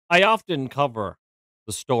I often cover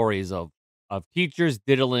the stories of teachers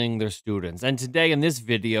diddling their students. And today in this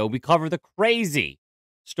video, we cover the crazy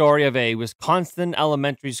story of a Wisconsin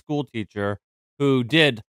elementary school teacher who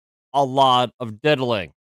did a lot of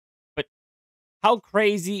diddling. But how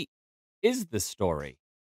crazy is this story?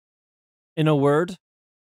 In a word,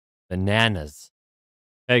 bananas.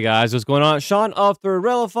 Hey guys, what's going on? Sean of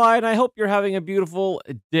Thrillify, and I hope you're having a beautiful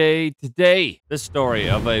day today. This story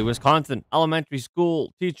of a Wisconsin elementary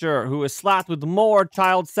school teacher who is slapped with more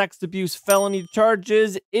child sex abuse felony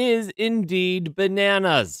charges is indeed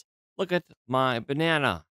bananas. Look at my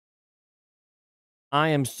banana. I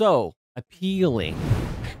am so appealing.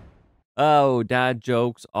 Oh, dad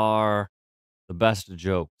jokes are the best of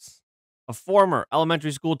jokes. A former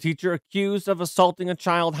elementary school teacher accused of assaulting a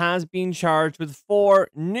child has been charged with 4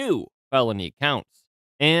 new felony counts.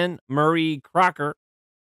 And Marie Crocker,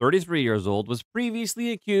 33 years old, was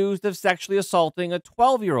previously accused of sexually assaulting a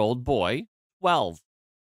 12-year-old boy. 12.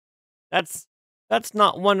 That's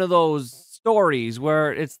not one of those stories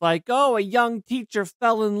where it's like, oh, a young teacher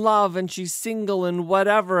fell in love and she's single and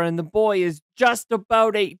whatever, and the boy is just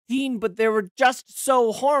about 18, but they were just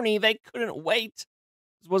so horny they couldn't wait.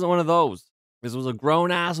 This wasn't one of those. This was a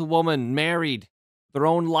grown-ass woman married, their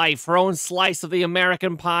own life, her own slice of the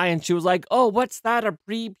American pie, and she was like, oh, what's that, a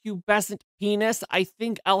prepubescent penis? I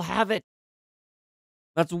think I'll have it.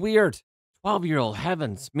 That's weird. 12-year-old,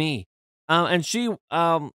 heavens me. And she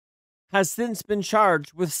has since been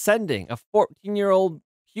charged with sending a 14-year-old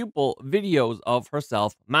pupil videos of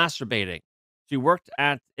herself masturbating. She worked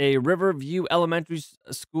at a Riverview Elementary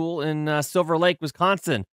School in Silver Lake,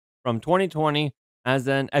 Wisconsin from 2020 as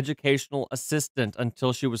an educational assistant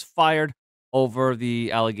until she was fired over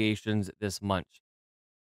the allegations this month.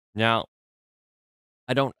 Now,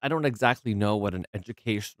 I don't exactly know what an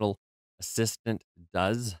educational assistant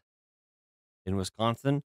does in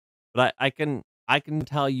Wisconsin, but I can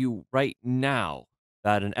tell you right now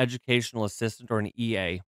that an educational assistant or an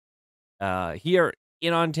EA here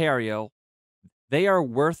in Ontario, they are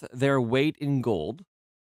worth their weight in gold.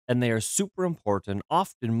 And they are super important,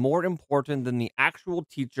 often more important than the actual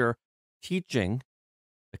teacher teaching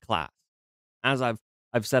the class. As I've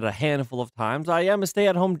said a handful of times, I am a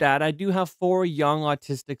stay-at-home dad. I do have 4 young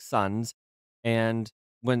autistic sons, and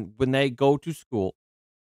when they go to school,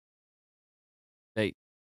 they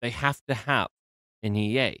have to have an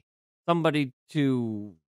EA, somebody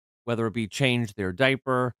to, whether it be change their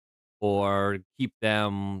diaper or keep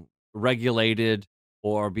them regulated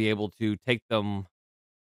or be able to take them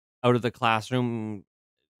out of the classroom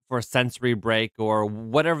for a sensory break or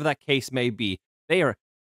whatever that case may be. They are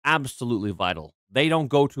absolutely vital. They don't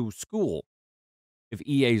go to school if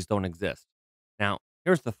EAs don't exist. Now,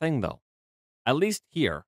 here's the thing though. At least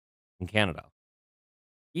here in Canada,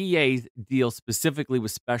 EAs deal specifically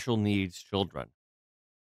with special needs children.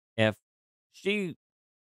 If she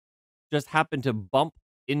just happened to bump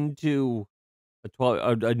into a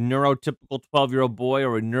neurotypical 12-year-old boy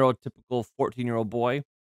or a neurotypical 14-year-old boy,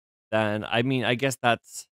 then I mean, I guess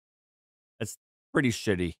that's pretty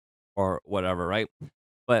shitty or whatever, right?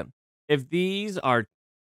 But if these are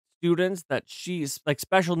students that she's like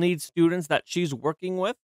special needs students that she's working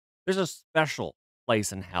with, there's a special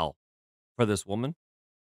place in hell for this woman.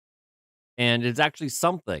 And it's actually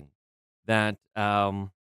something that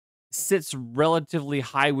sits relatively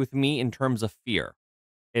high with me in terms of fear.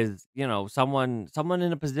 Is, you know, someone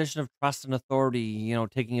in a position of trust and authority, you know,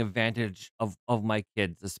 taking advantage of my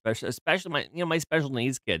kids, especially my, you know, my special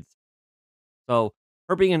needs kids. So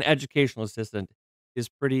her being an educational assistant is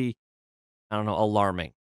pretty, I don't know,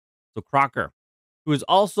 alarming. So Crocker, who is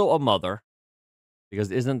also a mother, because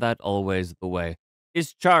isn't that always the way,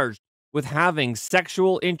 is charged with having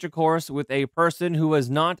sexual intercourse with a person who has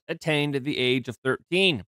not attained the age of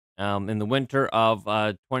 13 in the winter of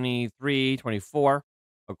 23-24,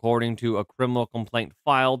 according to a criminal complaint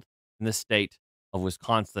filed in the state of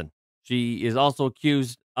Wisconsin. She is also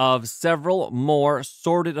accused of several more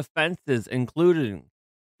sordid offenses, including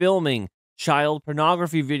filming child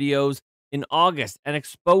pornography videos in August and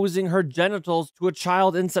exposing her genitals to a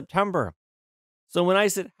child in September. So when I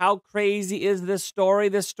said, how crazy is this story?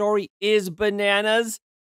 This story is bananas.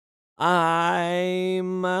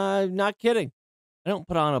 I'm not kidding. I don't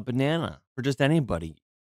put on a banana for just anybody.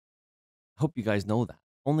 I hope you guys know that.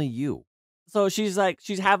 Only you. So she's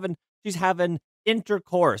having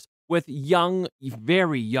intercourse with young,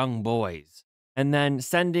 very young boys, and then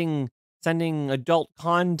sending adult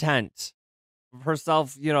content of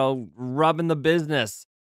herself, you know, rubbing the business,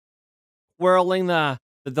 whirling the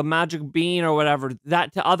magic bean or whatever,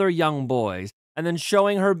 that to other young boys, and then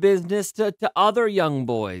showing her business to other young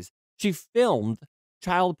boys. She filmed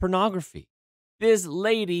child pornography. This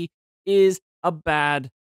lady is a bad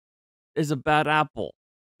apple.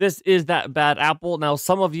 This is that bad apple. Now,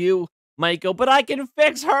 some of you might go, but I can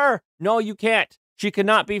fix her. No, you can't. She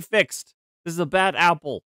cannot be fixed. This is a bad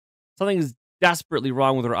apple. Something is desperately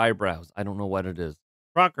wrong with her eyebrows. I don't know what it is.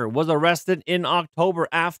 Crocker was arrested in October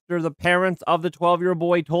after the parents of the 12-year-old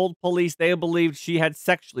boy told police they believed she had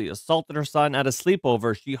sexually assaulted her son at a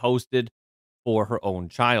sleepover she hosted for her own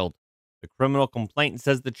child. The criminal complaint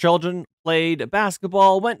says the children played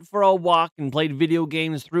basketball, went for a walk, and played video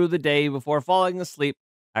games through the day before falling asleep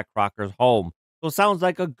at Crocker's home. So it sounds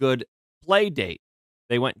like a good play date.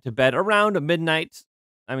 They went to bed around midnight.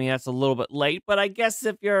 I mean, that's a little bit late, but I guess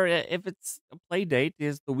if it's a play date,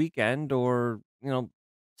 is the weekend or,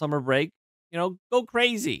 summer break, go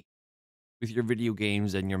crazy with your video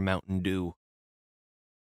games and your Mountain Dew.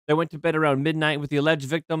 They went to bed around midnight with the alleged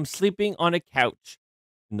victim sleeping on a couch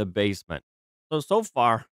in the basement. So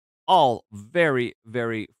far, all very,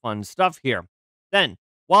 very fun stuff here. Then,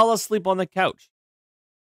 while asleep on the couch,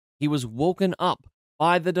 he was woken up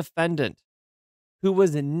by the defendant, who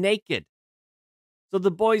was naked. So the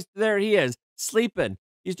boy's there, he is sleeping.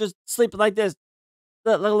 He's just sleeping like this,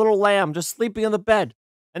 like a little lamb, just sleeping on the bed.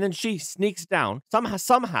 And then she sneaks down.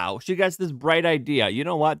 Somehow, she gets this bright idea. You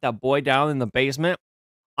know what? That boy down in the basement,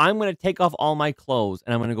 I'm going to take off all my clothes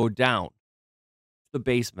and I'm going to go down to the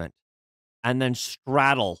basement and then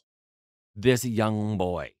straddle this young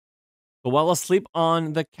boy. So while asleep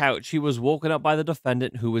on the couch, he was woken up by the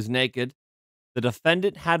defendant, who was naked. The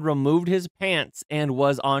defendant had removed his pants and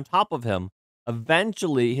was on top of him.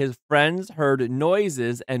 Eventually, his friends heard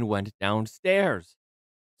noises and went downstairs.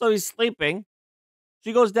 So he's sleeping.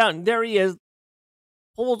 She goes down. There he is,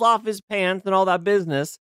 pulls off his pants and all that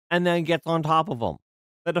business, and then gets on top of him.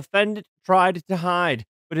 The defendant tried to hide,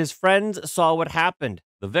 but his friends saw what happened.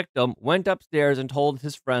 The victim went upstairs and told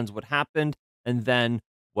his friends what happened and then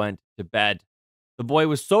went to bed. The boy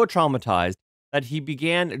was so traumatized that he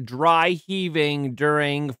began dry heaving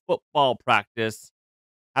during football practice,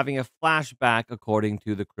 having a flashback, according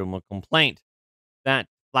to the criminal complaint. That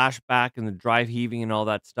flashback and the dry heaving and all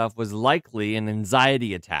that stuff was likely an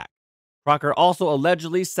anxiety attack. Crocker also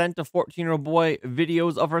allegedly sent a 14-year-old boy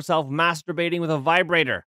videos of herself masturbating with a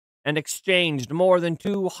vibrator and exchanged more than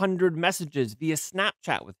 200 messages via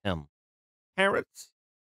Snapchat with him. Parents,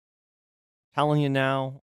 telling you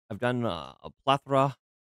now, I've done a plethora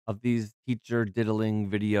of these teacher diddling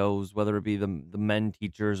videos, whether it be the men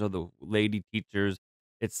teachers or the lady teachers.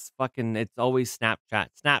 It's always Snapchat.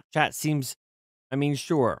 Snapchat seems, I mean,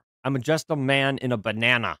 sure, I'm just a man in a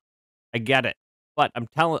banana. I get it. But I'm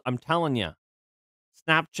telling you,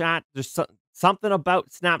 Snapchat, there's something about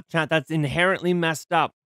Snapchat that's inherently messed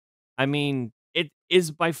up. I mean, it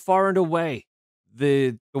is by far and away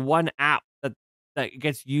the one app that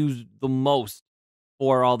gets used the most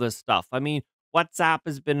for all this stuff. I mean, WhatsApp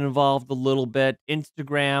has been involved a little bit.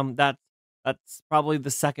 Instagram, that's probably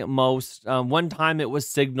the second most. One time it was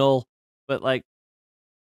Signal, but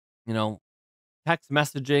you know, text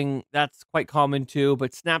messaging, that's quite common too.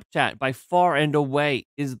 But Snapchat, by far and away,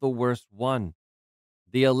 is the worst one.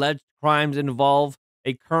 The alleged crimes involve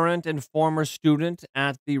a current and former student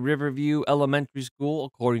at the Riverview Elementary School,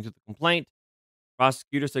 according to the complaint.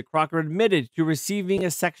 Prosecutors said Crocker admitted to receiving a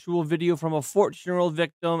sexual video from a 14-year-old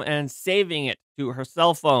victim and saving it to her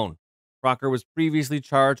cell phone. Crocker was previously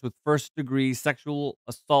charged with first-degree sexual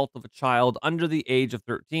assault of a child under the age of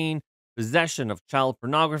 13, possession of child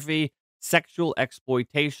pornography, sexual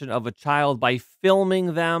exploitation of a child by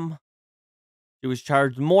filming them. She was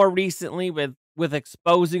charged more recently with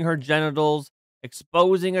exposing her genitals,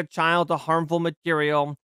 exposing a child to harmful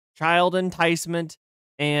material, child enticement,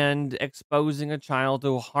 and exposing a child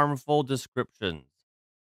to harmful descriptions.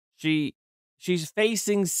 She's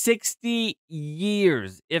facing 60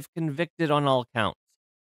 years if convicted on all counts.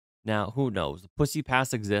 Now, who knows? The pussy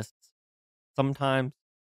pass exists. Sometimes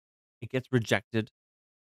it gets rejected.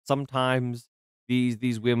 Sometimes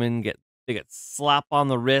these women get slapped on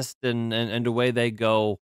the wrist and away they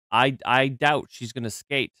go. I doubt she's gonna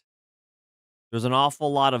skate. There's an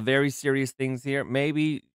awful lot of very serious things here.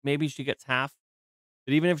 Maybe she gets half.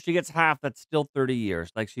 But even if she gets half, that's still 30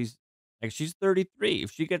 years. She's 33.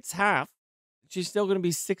 If she gets half, she's still going to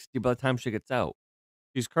be 60 by the time she gets out.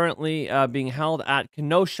 She's currently being held at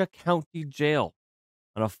Kenosha County Jail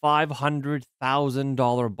on a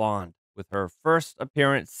 $500,000 bond, with her first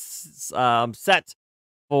appearance set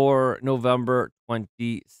for November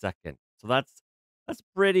 22nd. So that's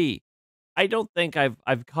pretty. I don't think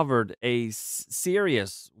I've covered a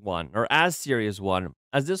serious one, or as serious one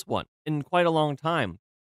as this one, in quite a long time.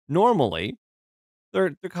 Normally,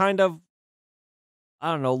 they're kind of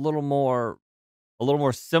I don't know, a little more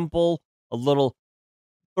simple, a little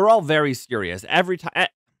they're all very serious. Every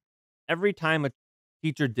time a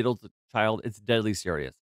teacher diddles a child, it's deadly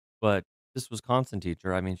serious. But this Wisconsin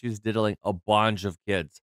teacher, I mean, she's diddling a bunch of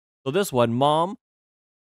kids. So this one, mom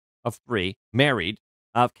of 3, married,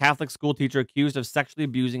 Catholic school teacher accused of sexually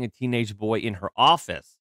abusing a teenage boy in her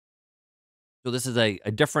office. So this is a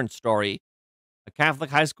different story. A Catholic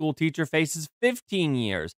high school teacher faces 15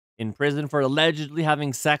 years in prison for allegedly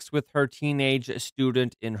having sex with her teenage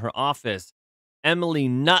student in her office. Emily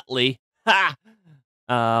Nutley,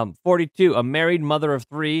 42, a married mother of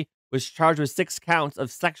 3, was charged with 6 counts of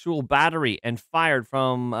sexual battery and fired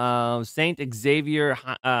from St. Xavier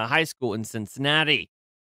High School in Cincinnati.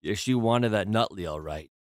 Yeah, she wanted that Nutley, all right.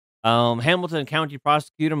 Hamilton County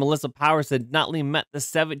prosecutor Melissa Power said Nutley met the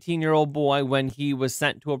 17-year-old boy when he was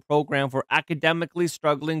sent to a program for academically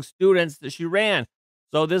struggling students that she ran.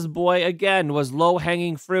 So this boy, again, was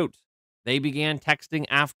low-hanging fruit. They began texting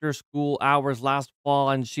after school hours last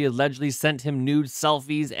fall, and she allegedly sent him nude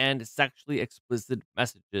selfies and sexually explicit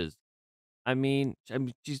messages. I mean,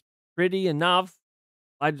 she's pretty enough.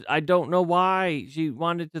 I don't know why she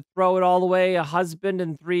wanted to throw it all away. A husband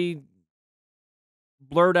and 3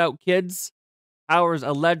 blurred out kids. Powers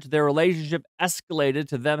alleged their relationship escalated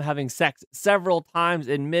to them having sex several times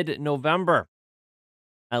in mid November,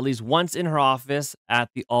 at least once in her office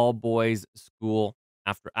at the all boys school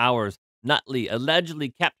after hours. Nutley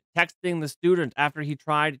allegedly kept texting the student after he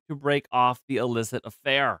tried to break off the illicit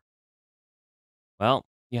affair. Well,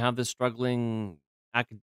 you have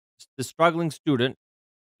acad- this struggling student.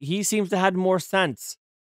 He seems to have more sense.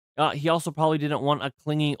 He also probably didn't want a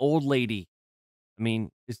clingy old lady. I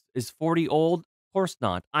mean, is 40 old? Of course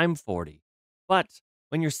not. I'm 40. But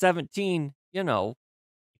when you're 17, you know,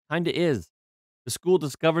 it kind of is. The school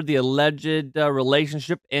discovered the alleged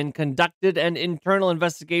relationship and conducted an internal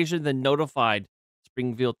investigation, then notified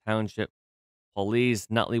Springfield Township Police.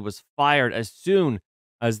 Nutley was fired as soon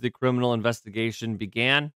as the criminal investigation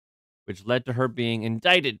began, which led to her being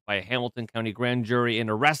indicted by a Hamilton County grand jury and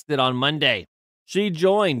arrested on Monday. She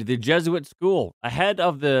joined the Jesuit school ahead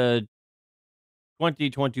of the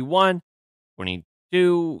 2021-22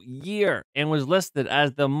 year and was listed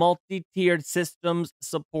as the multi-tiered systems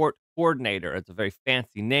support coordinator. It's a very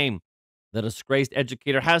fancy name. The disgraced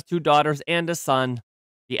educator has 2 daughters and a son,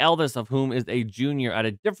 the eldest of whom is a junior at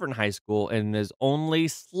a different high school and is only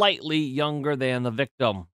slightly younger than the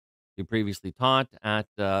victim. She previously taught at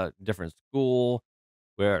a different school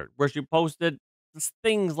where she posted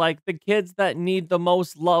things like the kids that need the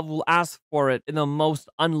most love will ask for it in the most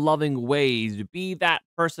unloving ways. Be that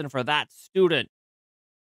person for that student.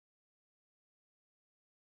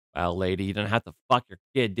 Well, lady, you didn't have to fuck your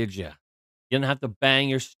kid, did you? You didn't have to bang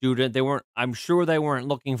your student. I'm sure they weren't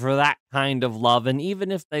looking for that kind of love. And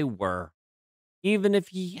even if they were, even if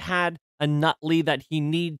he had a Nutley that he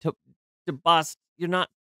need to bust, you're not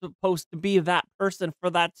supposed to be that person for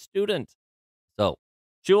that student. So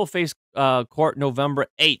she will face court November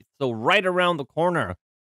 8th. So right around the corner.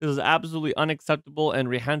 This is absolutely unacceptable and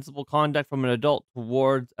reprehensible conduct from an adult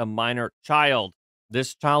towards a minor child.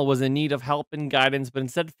 This child was in need of help and guidance, but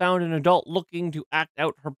instead found an adult looking to act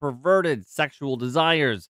out her perverted sexual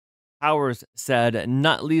desires. Powers said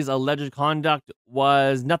Nutley's alleged conduct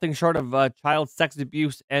was nothing short of child sex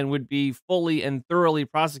abuse and would be fully and thoroughly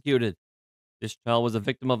prosecuted. This child was a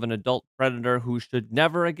victim of an adult predator who should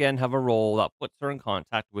never again have a role that puts her in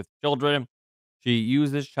contact with children. She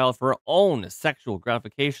used this child for her own sexual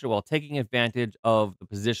gratification while taking advantage of the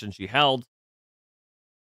position she held.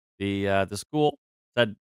 The school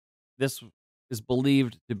said this is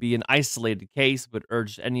believed to be an isolated case, but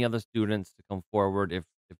urged any other students to come forward if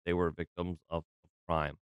they were victims of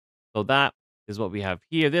crime. So that is what we have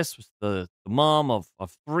here. This was the mom of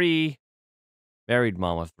 3, married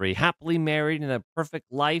mom of 3, happily married in a perfect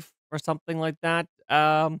life or something like that.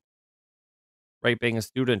 Raping a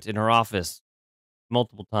student in her office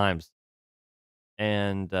multiple times.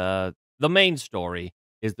 And the main story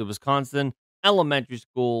is the Wisconsin elementary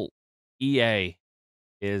school EA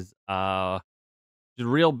is a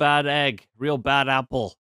real bad egg, real bad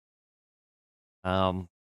apple. Um,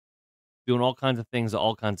 doing all kinds of things to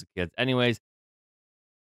all kinds of kids. Anyways,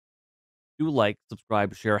 do like,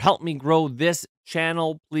 subscribe, share. Help me grow this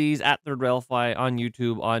channel, please, at Third Rail Fi on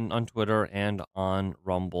YouTube, on Twitter, and on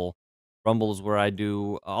Rumble. Rumble is where I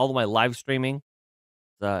do all of my live streaming.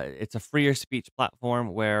 It's a freer speech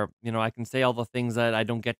platform where, I can say all the things that I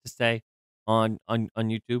don't get to say on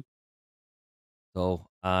YouTube. So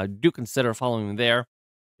do consider following me there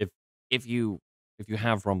if if you if you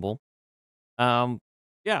have Rumble. Um,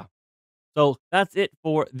 yeah. So that's it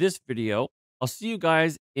for this video. I'll see you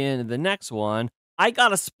guys in the next one. I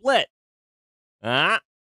got a split. Ah,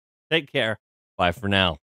 take care. Bye for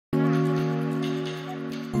now.